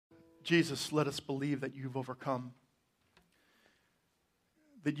Jesus, let us believe that you've overcome.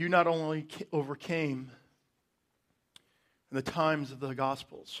 That you not only overcame in the times of the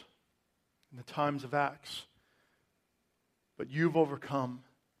Gospels, in the times of Acts, but you've overcome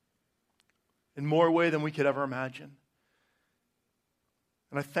in more way than we could ever imagine.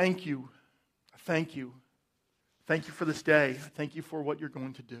 And I thank you. I thank you. Thank you for this day. I thank you for what you're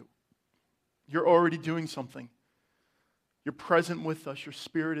going to do. You're already doing something. You're present with us. Your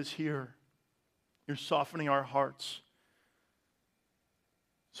Spirit is here. You're softening our hearts.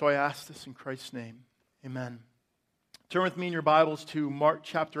 So I ask this in Christ's name. Amen. Turn with me in your Bibles to Mark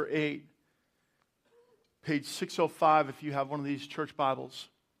chapter 8, page 605 if you have one of these church Bibles.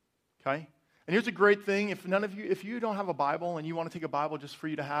 Okay? And here's a great thing. If you don't have a Bible and you want to take a Bible just for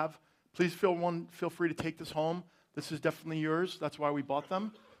you to have, please feel free to take this home. This is definitely yours. That's why we bought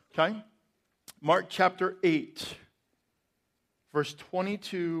them. Okay? Mark chapter 8, verse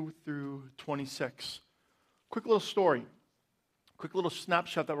 22 through 26. Quick little story. Quick little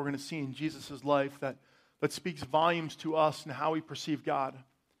snapshot that we're going to see in Jesus' life that speaks volumes to us and how we perceive God.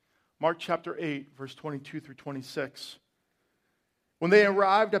 Mark chapter 8, verse 22 through 26. When they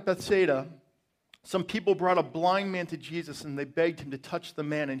arrived at Bethsaida, some people brought a blind man to Jesus, and they begged him to touch the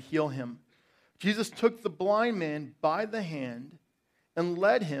man and heal him. Jesus took the blind man by the hand and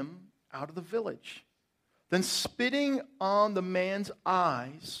led him out of the village. Then, spitting on the man's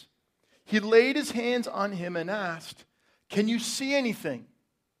eyes, he laid his hands on him and asked, "Can you see anything?"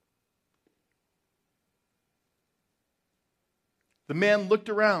 The man looked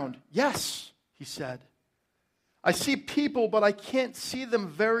around. "Yes," he said. "I see people, but I can't see them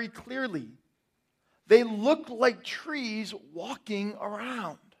very clearly. They look like trees walking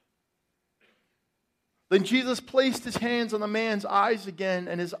around." Then Jesus placed his hands on the man's eyes again,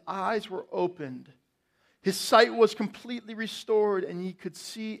 and his eyes were opened. His sight was completely restored, and he could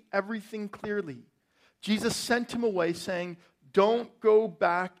see everything clearly. Jesus sent him away, saying, "Don't go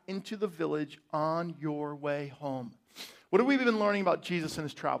back into the village on your way home." What have we been learning about Jesus in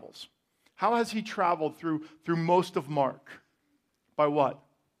his travels? How has he traveled through most of Mark? By what?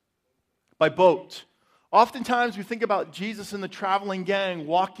 By boat. Oftentimes we think about Jesus and the traveling gang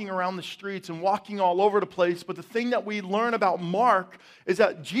walking around the streets and walking all over the place, but the thing that we learn about Mark is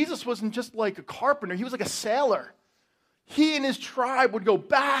that Jesus wasn't just like a carpenter, he was like a sailor. He and his tribe would go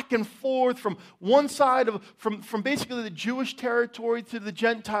back and forth from one side from basically the Jewish territory to the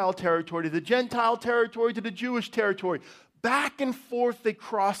Gentile territory, to the Gentile territory to the Jewish territory. Back and forth they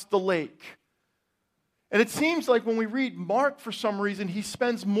crossed the lake. And it seems like when we read Mark, for some reason, he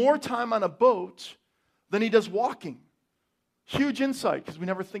spends more time on a boat than he does walking. Huge insight, because we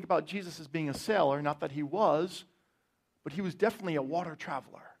never think about Jesus as being a sailor. Not that he was, but he was definitely a water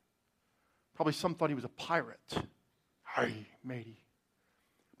traveler. Probably some thought he was a pirate. Hey, matey.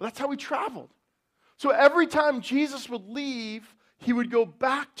 But that's how he traveled. So every time Jesus would leave, he would go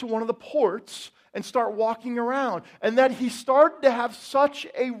back to one of the ports and start walking around. And that he started to have such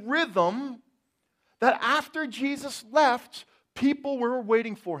a rhythm that after Jesus left, people were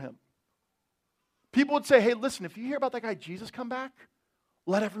waiting for him. People would say, "Hey, listen, if you hear about that guy Jesus come back,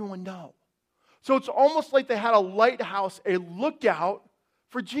 let everyone know." So it's almost like they had a lighthouse, a lookout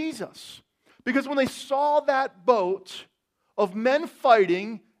for Jesus. Because when they saw that boat of men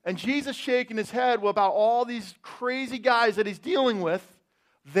fighting and Jesus shaking his head about all these crazy guys that he's dealing with,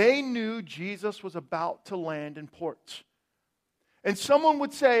 they knew Jesus was about to land in port. And someone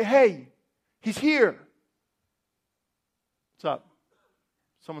would say, "Hey, he's here." What's up?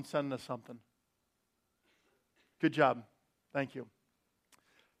 Someone's sending us something. Good job. Thank you.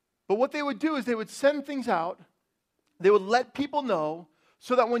 But what they would do is they would send things out. They would let people know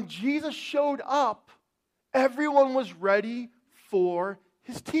so that when Jesus showed up, everyone was ready for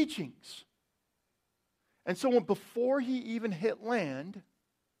his teachings. And so before he even hit land,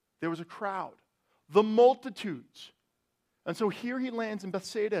 there was a crowd. The multitudes. And so here he lands in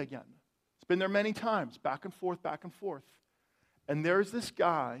Bethsaida again. He's been there many times, back and forth, back and forth. And there's this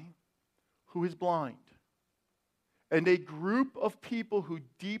guy who is blind. And a group of people who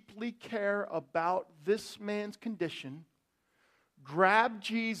deeply care about this man's condition grabbed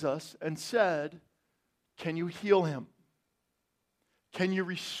Jesus and said, "Can you heal him? Can you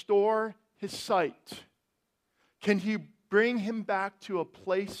restore his sight? Can you bring him back to a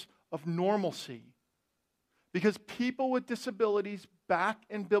place of normalcy?" Because people with disabilities back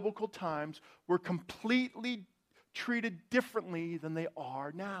in biblical times were completely treated differently than they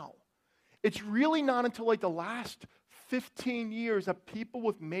are now. It's really not until like the last 15 years that people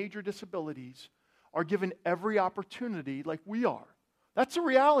with major disabilities are given every opportunity like we are. That's a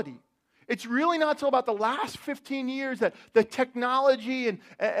reality. It's really not until about the last 15 years that the technology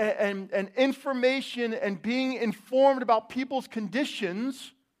and information and being informed about people's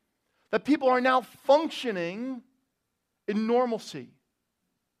conditions, that people are now functioning in normalcy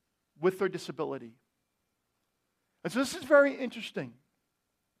with their disability. And so this is very interesting.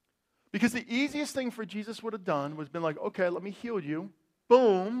 Because the easiest thing for Jesus would have done was been like, okay, let me heal you,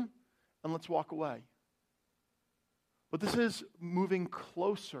 boom, and let's walk away. But this is moving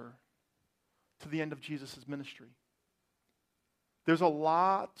closer to the end of Jesus' ministry. There's a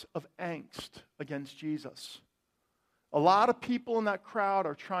lot of angst against Jesus. A lot of people in that crowd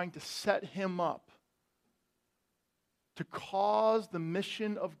are trying to set him up to cause the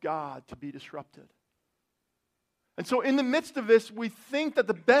mission of God to be disrupted. And so in the midst of this, we think that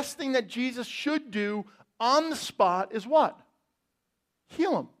the best thing that Jesus should do on the spot is what?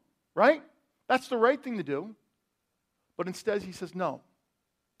 Heal him, right? That's the right thing to do. But instead he says, no,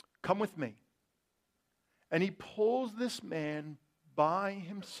 come with me. And he pulls this man by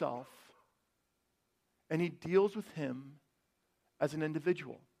himself and he deals with him as an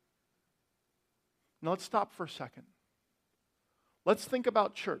individual. Now let's stop for a second. Let's think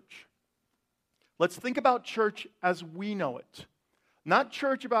about church. Let's think about church as we know it. Not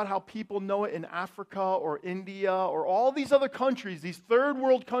church about how people know it in Africa or India or all these other countries, these third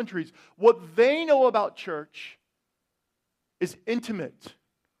world countries. What they know about church is intimate,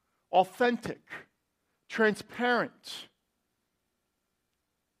 authentic, transparent.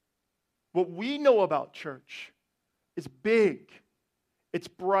 What we know about church is big, it's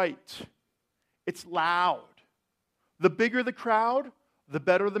bright, it's loud. The bigger the crowd, the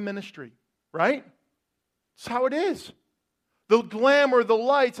better the ministry. Right? That's how it is. The glamour, the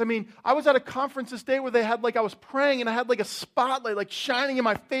lights. I mean, I was at a conference this day where they had I was praying and I had a spotlight shining in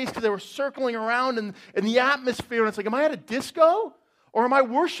my face because they were circling around in the atmosphere. And it's like, am I at a disco or am I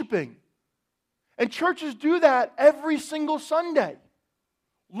worshiping? And churches do that every single Sunday.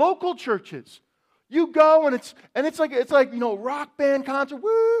 Local churches. You go and it's like rock band concert,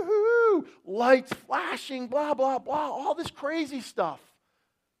 woo-hoo, lights flashing, blah, blah, blah, all this crazy stuff.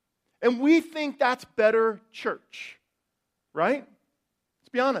 And we think that's better church, right? Let's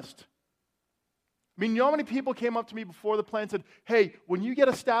be honest. I mean, you know how many people came up to me before the plan and said, hey, when you get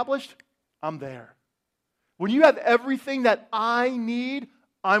established, I'm there. When you have everything that I need,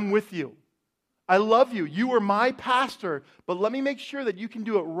 I'm with you. I love you. You are my pastor, but let me make sure that you can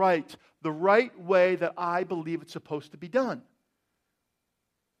do it right, the right way that I believe it's supposed to be done.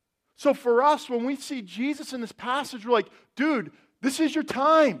 So for us, when we see Jesus in this passage, we're like, dude, this is your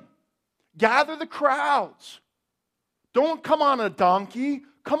time. Gather the crowds. Don't come on a donkey.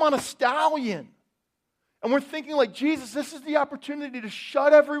 Come on a stallion. And we're thinking like, Jesus, this is the opportunity to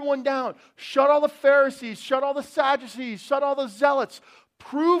shut everyone down. Shut all the Pharisees. Shut all the Sadducees. Shut all the Zealots.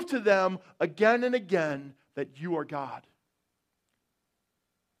 Prove to them again and again that you are God.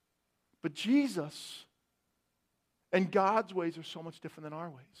 But Jesus and God's ways are so much different than our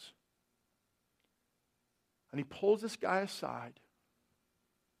ways. And he pulls this guy aside.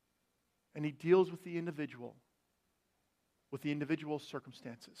 And he deals with the individual's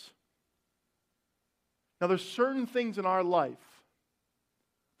circumstances. Now, there's certain things in our life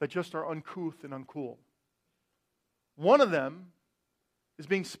that just are uncouth and uncool. One of them is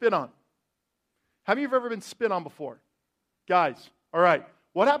being spit on. Have you ever been spit on before? Guys, all right.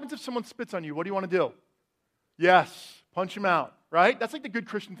 What happens if someone spits on you? What do you want to do? Yes, punch him out, right? That's like the good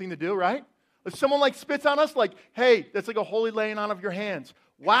Christian thing to do, right? If someone spits on us, hey, that's like a holy laying on of your hands.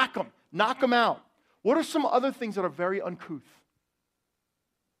 Whack them. Knock them out. What are some other things that are very uncouth?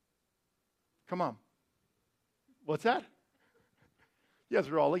 Come on. What's that? Yes,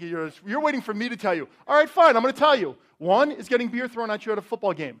 we're all you're waiting for me to tell you. All right, fine, I'm going to tell you. One is getting beer thrown at you at a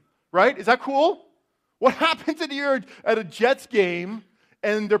football game, right? Is that cool? What happens if you're at a Jets game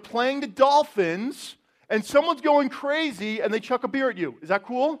and they're playing the Dolphins and someone's going crazy and they chuck a beer at you? Is that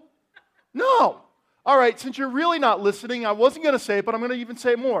cool? No. All right, since you're really not listening, I wasn't going to say it, but I'm going to even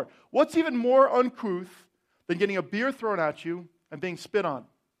say it more. What's even more uncouth than getting a beer thrown at you and being spit on?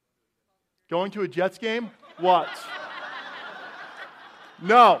 Going to a Jets game? What?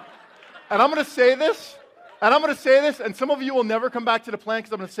 No. And I'm going to say this, and some of you will never come back to the plan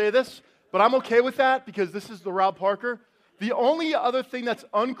because I'm going to say this, but I'm okay with that because this is the Rob Parker. The only other thing that's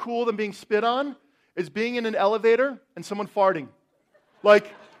uncool than being spit on is being in an elevator and someone farting.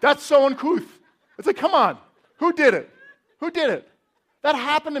 That's so uncouth. It's like, come on, who did it? Who did it? That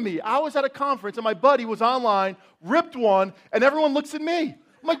happened to me. I was at a conference and my buddy was online, ripped one, and everyone looks at me.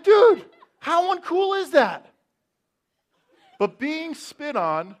 I'm like, dude, how uncool is that? But being spit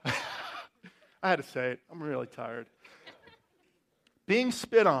on, I had to say it, I'm really tired. Being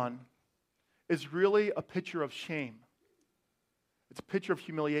spit on is really a picture of shame. It's a picture of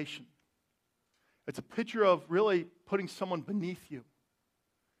humiliation. It's a picture of really putting someone beneath you.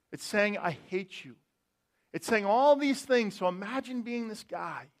 It's saying, I hate you. It's saying all these things. So imagine being this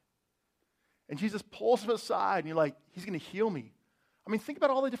guy. And Jesus pulls him aside, and you're like, he's going to heal me. I mean, think about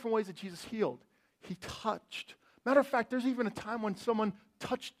all the different ways that Jesus healed. He touched. Matter of fact, there's even a time when someone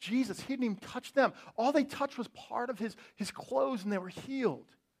touched Jesus. He didn't even touch them. All they touched was part of his clothes, and they were healed.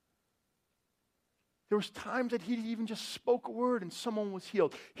 There was times that he even just spoke a word and someone was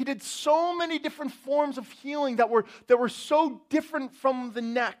healed. He did so many different forms of healing that were so different from the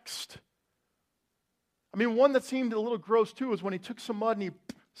next. I mean, one that seemed a little gross too was when he took some mud and he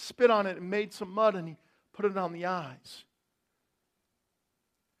spit on it and made some mud and he put it on the eyes.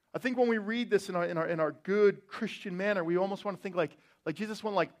 I think when we read this in our good Christian manner, we almost want to think like Jesus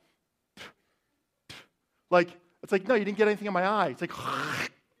went like it's like, no, you didn't get anything in my eye. It's like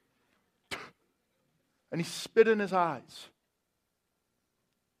and he spit in his eyes.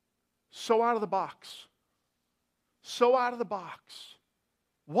 So out of the box. So out of the box.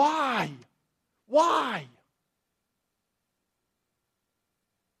 Why? Why?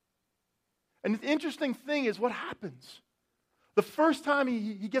 And the interesting thing is what happens. The first time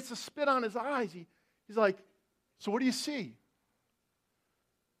he gets the spit on his eyes, he's like, so what do you see?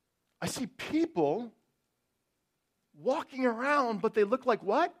 I see people walking around, but they look like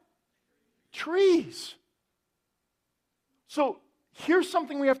what? Trees. So here's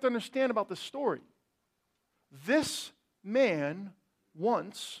something we have to understand about this story. This man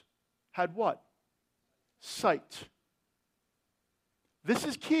once had what? Sight. This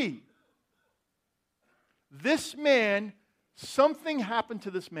is key. This man, something happened to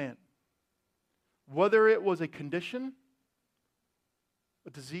this man. Whether it was a condition, a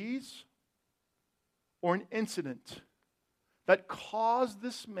disease, or an incident that caused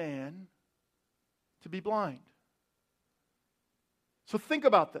this man to be blind. So think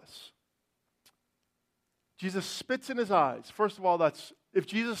about this. Jesus spits in his eyes. First of all, if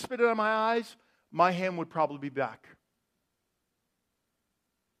Jesus spit in my eyes, my hand would probably be back.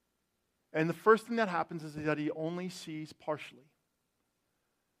 And the first thing that happens is that he only sees partially.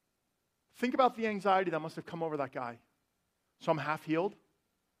 Think about the anxiety that must have come over that guy. So I'm half healed.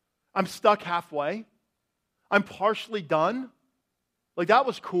 I'm stuck halfway. I'm partially done. Like that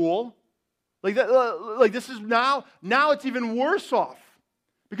was cool. Like this is now it's even worse off.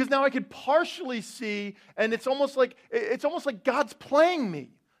 Because now I could partially see, and it's almost like God's playing me.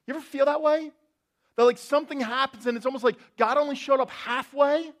 You ever feel that way? That like something happens and it's almost like God only showed up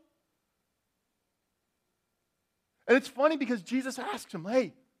halfway? And it's funny because Jesus asks him,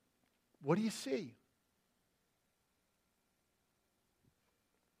 hey, what do you see?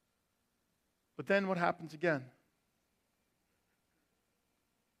 But then what happens again?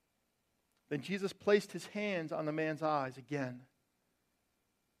 Then Jesus placed his hands on the man's eyes again.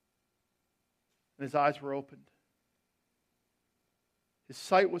 And his eyes were opened. His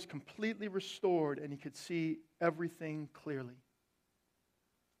sight was completely restored and he could see everything clearly.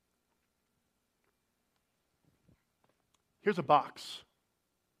 Here's a box.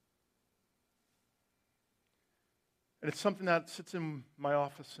 And it's something that sits in my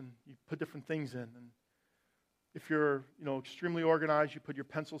office and you put different things in. And if you're, extremely organized, you put your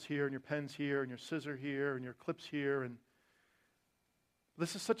pencils here and your pens here and your scissor here and your clips here. And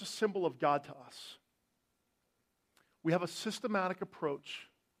this is such a symbol of God to us. We have a systematic approach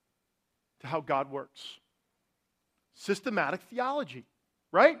to how God works. Systematic theology,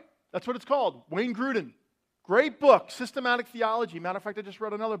 right? That's what it's called. Wayne Grudem. Great book, Systematic Theology. Matter of fact, I just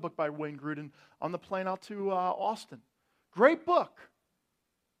read another book by Wayne Grudem on the plane out to Austin. Great book.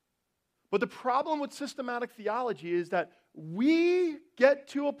 But the problem with systematic theology is that we get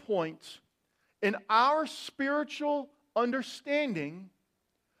to a point in our spiritual understanding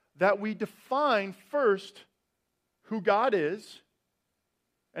that we define first who God is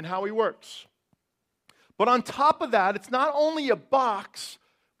and how he works. But on top of that, it's not only a box.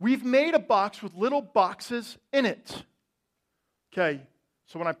 We've made a box with little boxes in it. Okay,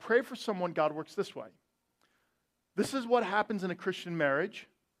 so when I pray for someone, God works this way. This is what happens in a Christian marriage.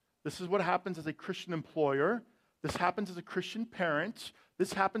 This is what happens as a Christian employer. This happens as a Christian parent.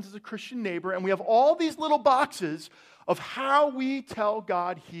 This happens as a Christian neighbor. And we have all these little boxes of how we tell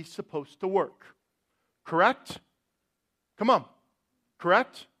God he's supposed to work. Correct? Come on.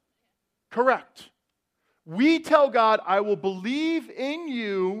 Correct? Correct. We tell God, I will believe in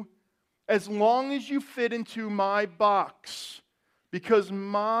you as long as you fit into my box. Because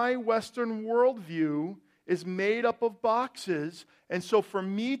my Western worldview is made up of boxes. And so for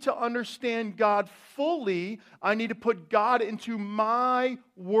me to understand God fully, I need to put God into my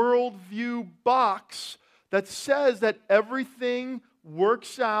worldview box that says that everything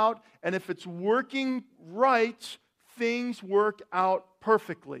works out, and if it's working right, things work out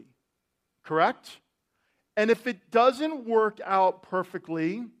perfectly. Correct? And if it doesn't work out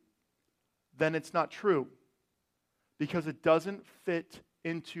perfectly, then it's not true, because it doesn't fit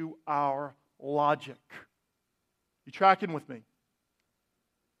into our logic. You tracking with me?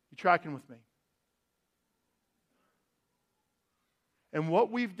 You tracking with me? And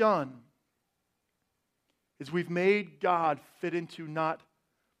what we've done is we've made God fit into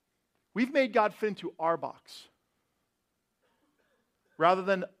our box rather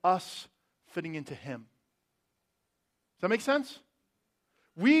than us fitting into Him. Does that make sense?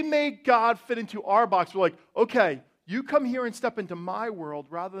 We make God fit into our box. We're like, okay, you come here and step into my world,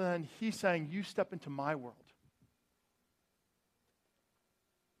 rather than He saying, you step into my world.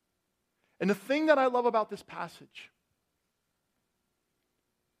 And the thing that I love about this passage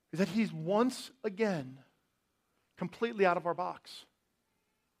is that He's once again completely out of our box.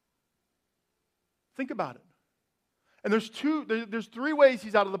 Think about it. And there's three ways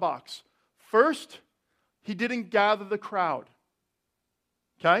He's out of the box. First, He didn't gather the crowd.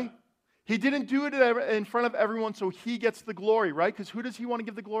 Okay? He didn't do it in front of everyone so He gets the glory, right? Because who does He want to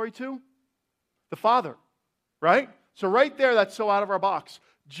give the glory to? The Father, right? So right there, that's so out of our box.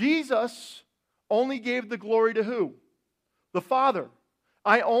 Jesus only gave the glory to who? The Father.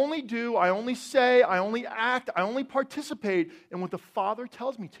 I only say, I only act, I only participate in what the Father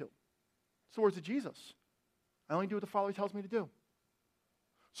tells me to. It's the words of Jesus. I only do what the Father tells me to do.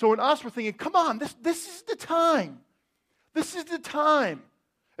 So in us, we're thinking, come on, this is the time. This is the time.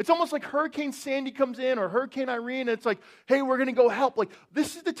 It's almost like Hurricane Sandy comes in or Hurricane Irene, and it's like, hey, we're going to go help. Like,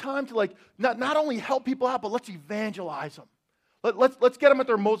 this is the time to not only help people out, but let's evangelize them. Let's get them at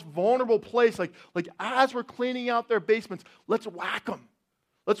their most vulnerable place. Like as we're cleaning out their basements, let's whack them.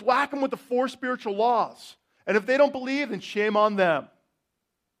 Let's whack them with the 4 spiritual laws. And if they don't believe, then shame on them.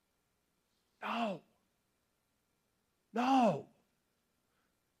 No.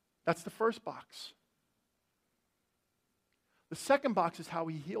 That's the first box. The second box is how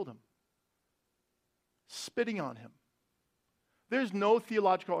He healed him. Spitting on him. There's no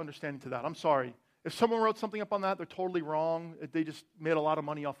theological understanding to that. I'm sorry. If someone wrote something up on that, they're totally wrong. They just made a lot of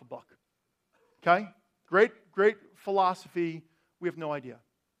money off a book. Okay? Great philosophy. We have no idea.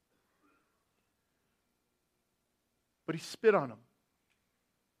 But He spit on him.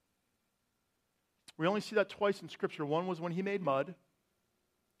 We only see that twice in Scripture. One was when He made mud,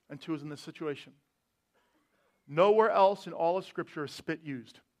 and 2 is in this situation. Nowhere else in all of Scripture is spit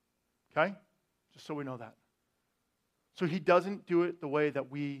used. Okay? Just so we know that. So He doesn't do it the way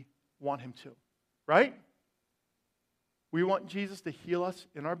that we want Him to. Right? We want Jesus to heal us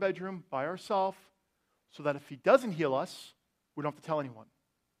in our bedroom by ourselves, so that if He doesn't heal us, we don't have to tell anyone.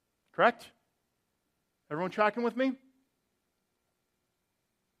 Correct? Everyone tracking with me?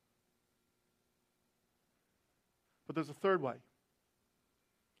 But there's a third way.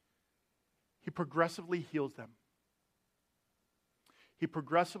 He progressively heals them. He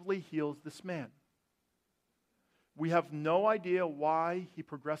progressively heals this man. We have no idea why He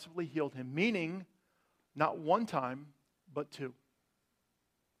progressively healed him, meaning not one time, but 2.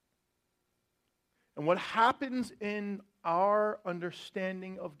 And what happens in our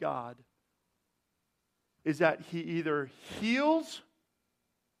understanding of God is that He either heals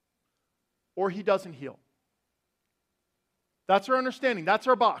or He doesn't heal. That's our understanding. That's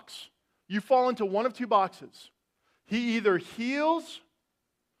our box. You fall into one of 2 boxes. He either heals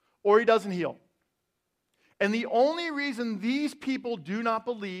or He doesn't heal. And the only reason these people do not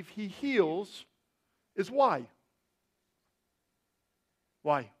believe He heals is why?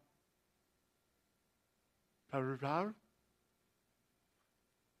 Why? Because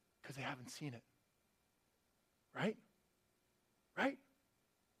they haven't seen it. Right? Right?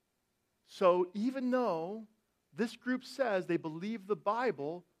 So even though this group says they believe the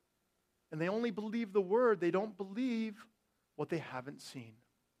Bible and they only believe the Word, they don't believe what they haven't seen.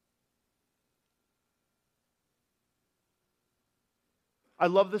 I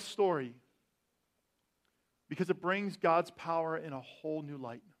love this story because it brings God's power in a whole new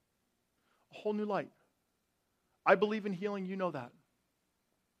light. A whole new light. I believe in healing, you know that.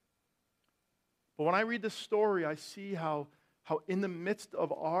 But when I read this story, I see how in the midst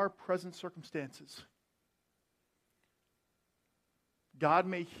of our present circumstances, God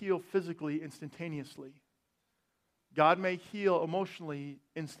may heal physically instantaneously. God may heal emotionally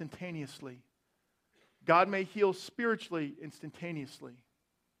instantaneously. God may heal spiritually instantaneously.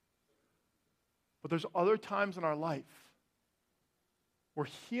 But there's other times in our life where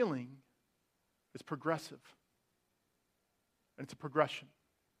healing is progressive. And it's a progression.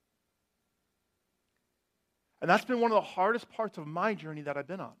 And that's been one of the hardest parts of my journey that I've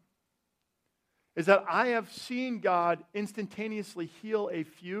been on. Is that I have seen God instantaneously heal a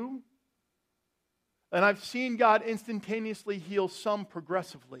few, and I've seen God instantaneously heal some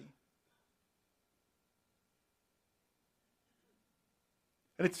progressively.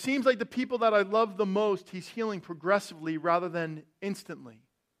 And it seems like the people that I love the most, He's healing progressively rather than instantly.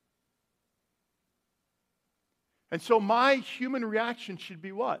 And so my human reaction should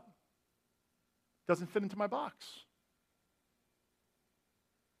be what? Doesn't fit into my box.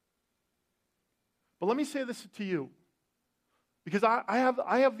 But let me say this to you, because I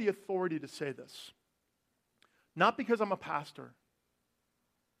have the authority to say this. Not because I'm a pastor,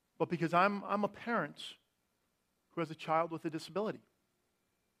 but because I'm a parent who has a child with a disability.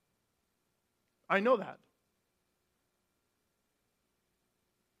 I know that.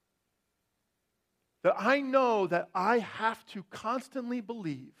 That I know that I have to constantly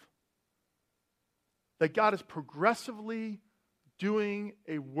believe that God is progressively doing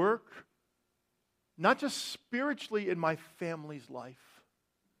a work, not just spiritually in my family's life,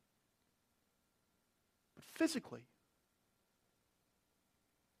 but physically.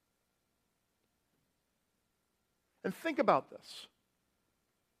 And think about this.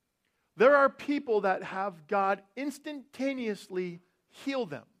 There are people that have God instantaneously heal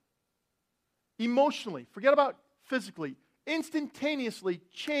them. Emotionally, forget about physically, instantaneously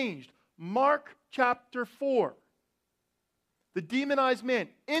changed. Mark chapter 4. The demonized man,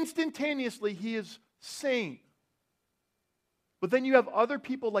 instantaneously he is sane. But then you have other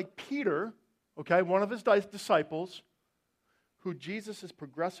people like Peter, okay, one of his disciples, who Jesus is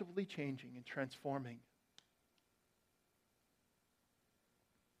progressively changing and transforming.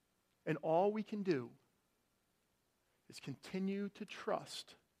 And all we can do is continue to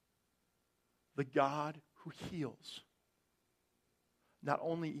trust the God who heals. Not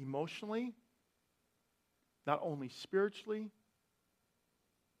only emotionally, not only spiritually,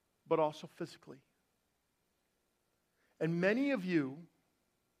 but also physically. And many of you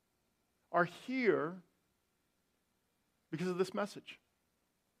are here because of this message.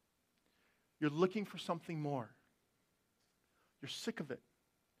 You're looking for something more. You're sick of it.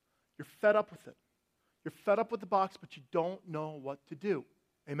 You're fed up with it. You're fed up with the box, but you don't know what to do.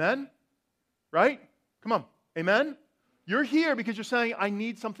 Amen? Right? Come on. Amen? You're here because you're saying, I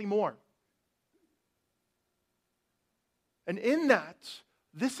need something more. And in that,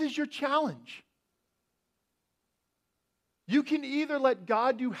 this is your challenge. You can either let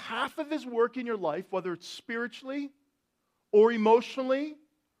God do half of His work in your life, whether it's spiritually or emotionally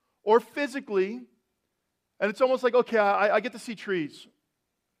or physically, and it's almost like, okay, I get to see trees.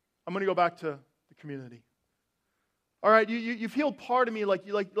 I'm going to go back to the community. All right, you've healed part of me, like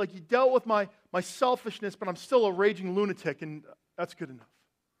you dealt with my selfishness, but I'm still a raging lunatic, and that's good enough.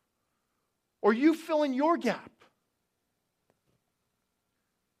 Or you fill in your gap.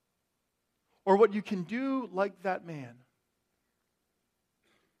 Or what you can do like that man,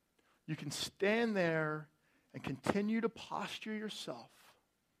 you can stand there and continue to posture yourself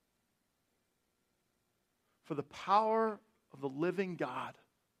for the power of the living God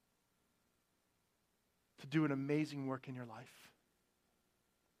to do an amazing work in your life.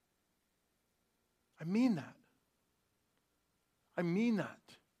 I mean that. I mean that.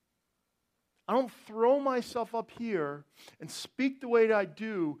 I don't throw myself up here and speak the way that I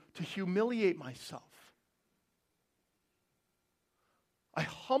do to humiliate myself. I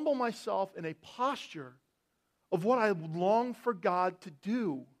humble myself in a posture of what I long for God to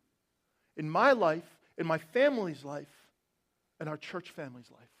do in my life, in my family's life, and our church family's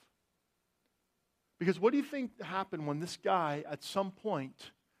life. Because what do you think happened when this guy at some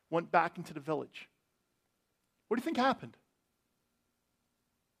point went back into the village? What do you think happened?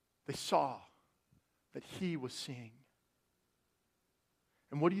 They saw that he was seeing.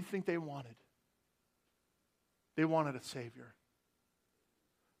 And what do you think they wanted? They wanted a Savior.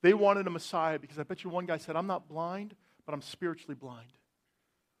 They wanted a Messiah, because I bet you one guy said, I'm not blind, but I'm spiritually blind.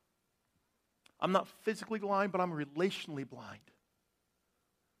 I'm not physically blind, but I'm relationally blind.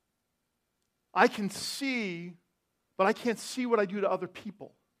 I can see, but I can't see what I do to other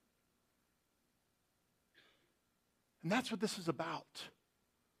people. And that's what this is about.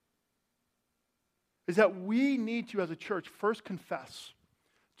 Is that we need to, as a church, first confess,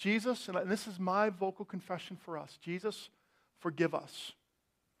 Jesus, and this is my vocal confession for us, Jesus, forgive us,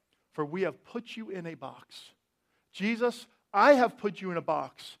 for we have put you in a box. Jesus, I have put you in a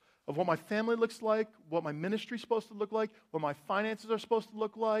box of what my family looks like, what my ministry is supposed to look like, what my finances are supposed to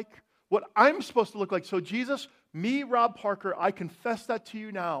look like, what I'm supposed to look like. So Jesus, me, Rob Parker, I confess that to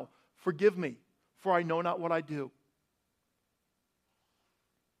you now. Forgive me, for I know not what I do.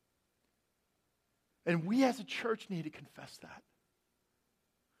 And we as a church need to confess that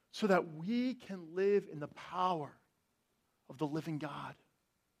so that we can live in the power of the living God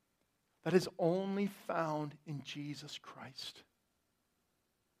that is only found in Jesus Christ.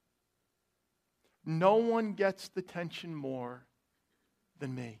 No one gets the attention more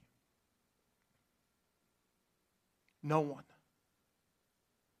than me. No one.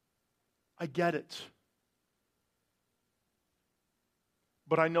 I get it.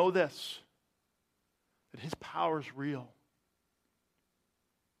 But I know this, that his power is real.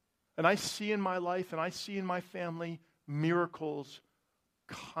 And I see in my life and I see in my family miracles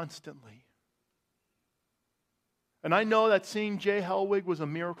constantly. And I know that seeing Jay Helwig was a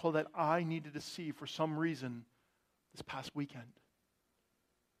miracle that I needed to see for some reason this past weekend.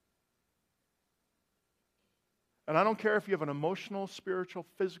 And I don't care if you have an emotional, spiritual,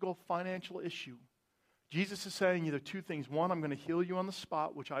 physical, financial issue. Jesus is saying either two things. One, I'm going to heal you on the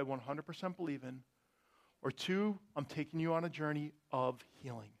spot, which I 100% believe in. Or two, I'm taking you on a journey of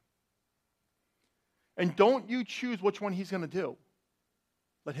healing. And don't you choose which one he's going to do.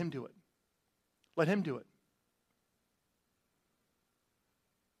 Let him do it. Let him do it.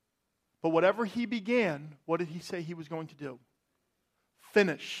 But whatever he began, what did he say he was going to do?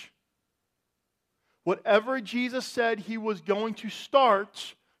 Finish. Whatever Jesus said he was going to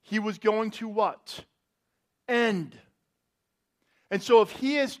start, he was going to what? End. And so if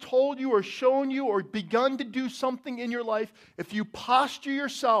he has told you or shown you or begun to do something in your life, if you posture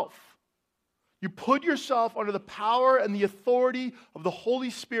yourself, you put yourself under the power and the authority of the Holy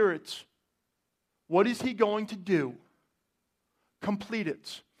Spirit, what is he going to do? Complete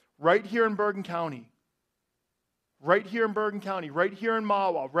it. Right here in Bergen County. Right here in Bergen County. Right here in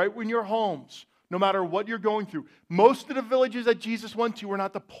Mahwah. Right in your homes. No matter what you're going through. Most of the villages that Jesus went to were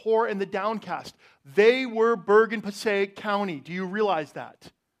not the poor and the downcast. They were Bergen-Passaic County. Do you realize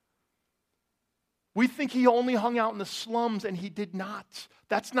that? We think he only hung out in the slums, and he did not.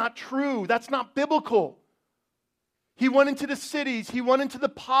 That's not true. That's not biblical. He went into the cities. He went into the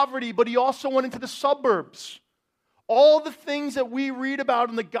poverty, but he also went into the suburbs. All the things that we read about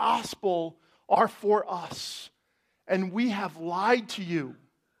in the gospel are for us. And we have lied to you.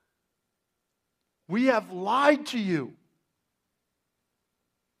 We have lied to you.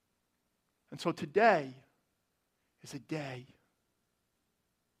 And so today is a day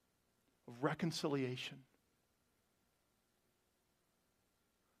of reconciliation.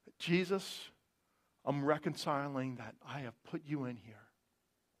 Jesus, I'm reconciling that I have put you in here.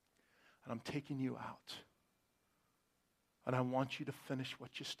 And I'm taking you out. And I want you to finish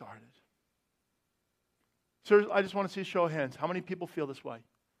what you started. Seriously, I just want to see a show of hands. How many people feel this way?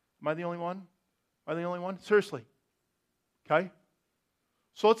 Am I the only one? Am I the only one? Seriously. Okay?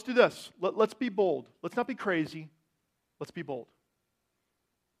 So let's do this. Let's be bold. Let's not be crazy. Let's be bold.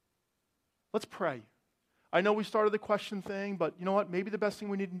 Let's pray. I know we started the question thing, but you know what? Maybe the best thing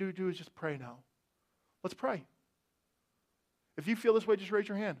we need to do is just pray now. Let's pray. If you feel this way, just raise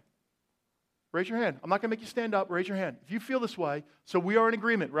your hand. Raise your hand. I'm not going to make you stand up. Raise your hand. If you feel this way, so we are in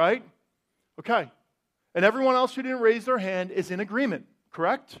agreement, right? Okay. And everyone else who didn't raise their hand is in agreement,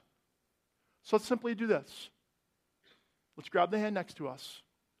 correct? So let's simply do this. Let's grab the hand next to us.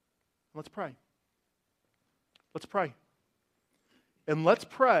 And let's pray. Let's pray. And let's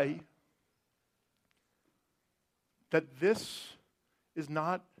pray that this is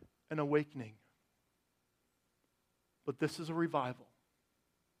not an awakening, but this is a revival.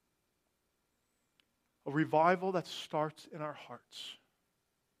 A revival that starts in our hearts.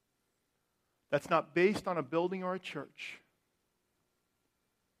 That's not based on a building or a church,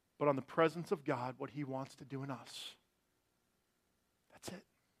 but on the presence of God, what he wants to do in us. That's it.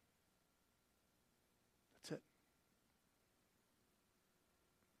 That's it.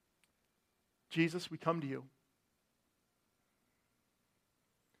 Jesus, we come to you.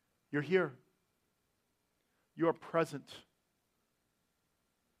 You're here. You are present.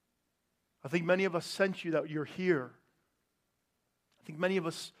 I think many of us sense you that you're here. I think many of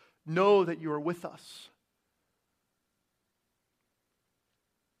us know that you are with us.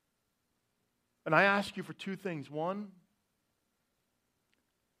 And I ask you for two things. One,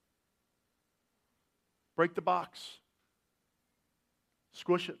 break the box.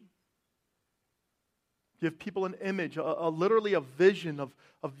 Squish it. Give people an image, literally a vision of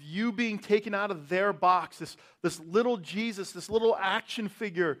you being taken out of their box. This little Jesus, this little action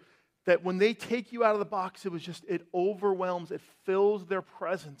figure that when they take you out of the box, it overwhelms, it fills their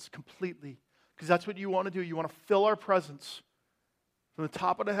presence completely. Because that's what you want to do. You want to fill our presence From the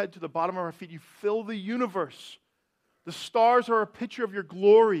top of the head to the bottom of our feet, you fill the universe. The stars are a picture of your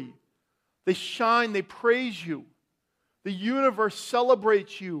glory. They shine, they praise you. The universe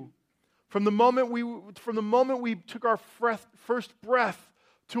celebrates you. From the moment we took our first breath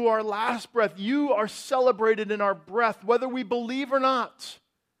to our last breath, you are celebrated in our breath, whether we believe or not.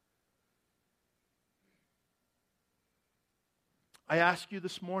 I ask you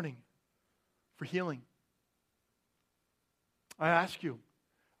this morning for healing. I ask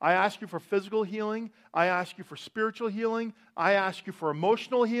you for physical healing. I ask you for spiritual healing. I ask you for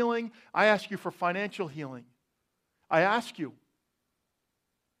emotional healing. I ask you for financial healing. I ask you.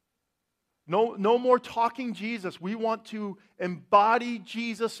 No more talking Jesus. We want to embody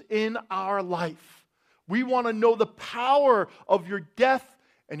Jesus in our life. We want to know the power of your death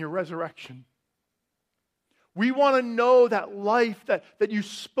and your resurrection. We want to know that life that you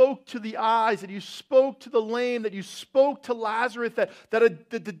spoke to the eyes, that you spoke to the lame, that you spoke to Lazarus, that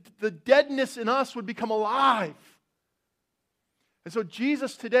the deadness in us would become alive. And so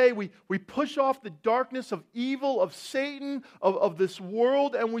Jesus, today, we push off the darkness of evil, of Satan, of this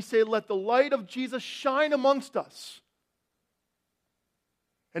world, and we say, let the light of Jesus shine amongst us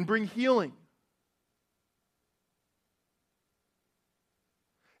and bring healing.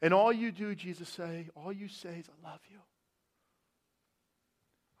 And all you do, all you say is, I love you.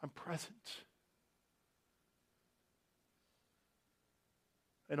 I'm present.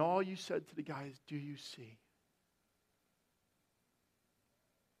 And all you said to the guy is, do you see?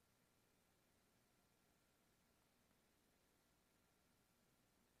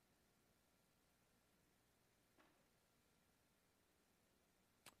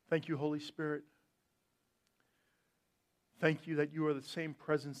 Thank you, Holy Spirit. Thank you that you are the same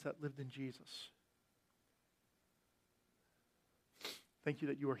presence that lived in Jesus. Thank you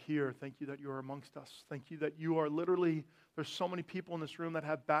that you are here. Thank you that you are amongst us. Thank you that you are literally, there's so many people in this room that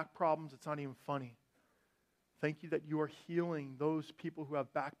have back problems, it's not even funny. Thank you that you are healing those people who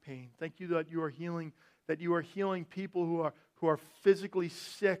have back pain. Thank you that you are healing people who are physically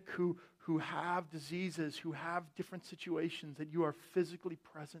sick, who have diseases, who have different situations, that you are physically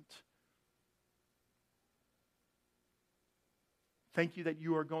present. Thank you that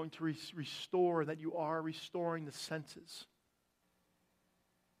you are going to restore, that you are restoring the senses.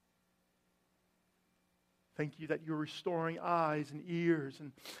 Thank you that you're restoring eyes and ears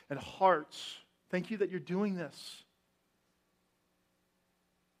and hearts. Thank you that you're doing this.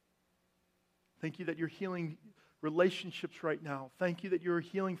 Thank you that you're healing relationships right now. Thank you that you're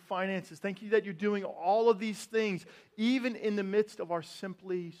healing finances. Thank you that you're doing all of these things, even in the midst of our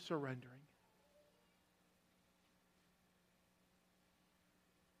simply surrendering.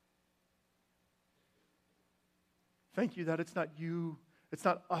 Thank you that it's not you, it's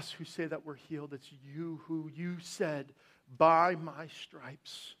not us who say that we're healed. It's you who you said, by my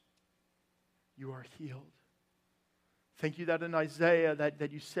stripes, you are healed. Thank you that in Isaiah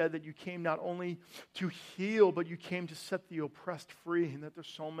that you said that you came not only to heal, but you came to set the oppressed free, and that there's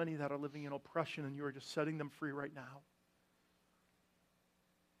so many that are living in oppression and you are just setting them free right now.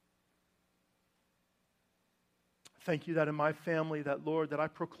 Thank you that in my family, that Lord, that I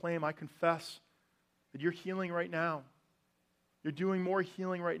proclaim, I confess that you're healing right now. You're doing more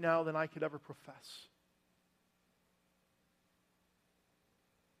healing right now than I could ever profess.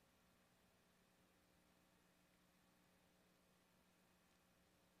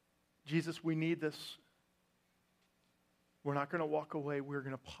 Jesus, we need this. We're not going to walk away. We're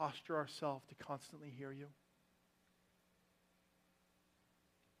going to posture ourselves to constantly hear you.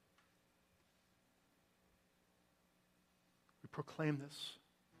 We proclaim this.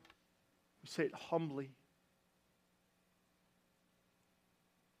 We say it humbly.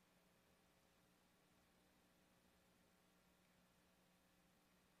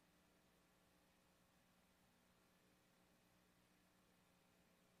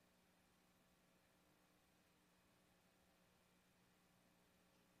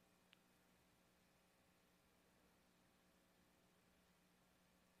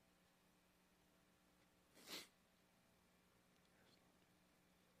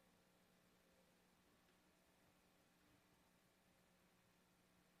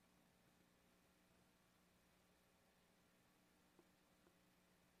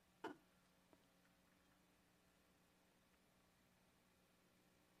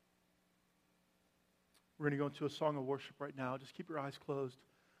 We're going to go into a song of worship right now. Just keep your eyes closed.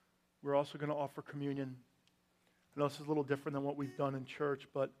 We're also going to offer communion. I know this is a little different than what we've done in church,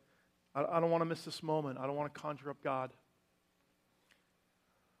 but I don't want to miss this moment. I don't want to conjure up God.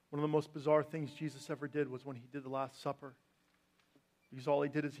 One of the most bizarre things Jesus ever did was when he did the Last Supper. Because all he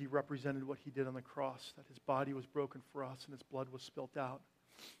did is he represented what he did on the cross, that his body was broken for us and his blood was spilt out.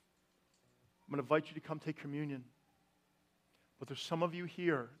 I'm going to invite you to come take communion. But there's some of you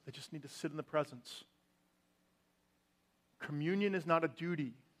here that just need to sit in the presence. Communion is not a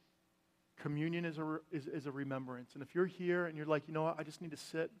duty. Communion is a remembrance. And if you're here and you're like, you know what, I just need to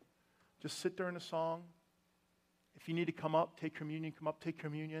sit. Just sit during a song. If you need to come up, take communion, come up, take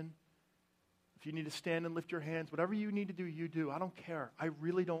communion. If you need to stand and lift your hands, whatever you need to do, you do. I don't care. I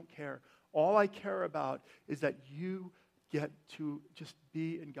really don't care. All I care about is that you get to just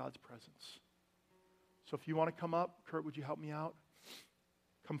be in God's presence. So if you want to come up, Kurt, would you help me out?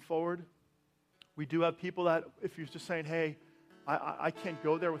 Come forward. We do have people that, if you're just saying, hey, I can't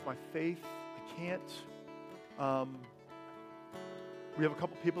go there with my faith. I can't. We have a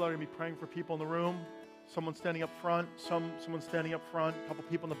couple people that are going to be praying for people in the room. Someone standing up front, someone standing up front, a couple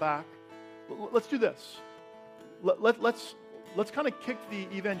people in the back. Let's do this. Let's kind of kick the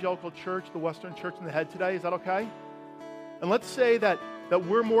evangelical church, the Western church in the head today. Is that okay? And let's say that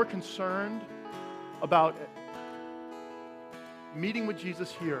we're more concerned about meeting with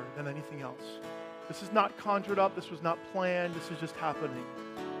Jesus here than anything else. This is not conjured up. This was not planned. This is just happening.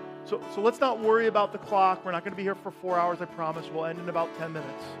 So let's not worry about the clock. We're not going to be here for 4 hours, I promise. We'll end in about 10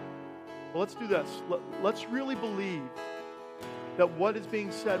 minutes. But let's do this. Let's really believe that what is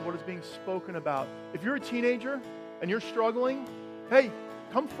being said, what is being spoken about. If you're a teenager and you're struggling, hey,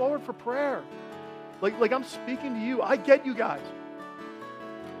 come forward for prayer. Like I'm speaking to you. I get you guys.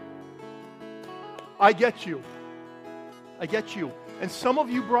 I get you. I get you. And some of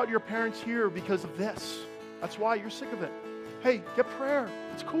you brought your parents here because of this. That's why you're sick of it. Hey, get prayer.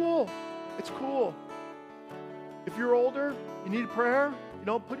 It's cool. It's cool. If you're older, you need prayer,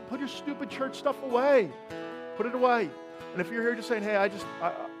 put your stupid church stuff away. Put it away. And if you're here just saying, hey, I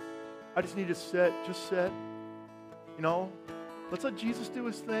just need to sit, just sit. Let's let Jesus do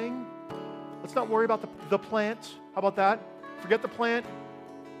his thing. Let's not worry about the plant. How about that? Forget the plant.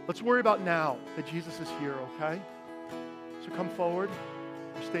 Let's worry about now that Jesus is here, okay? So come forward,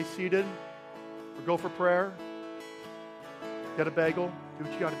 or stay seated, or go for prayer. Get a bagel. Do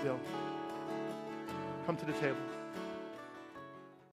what you got to do. Come to the table.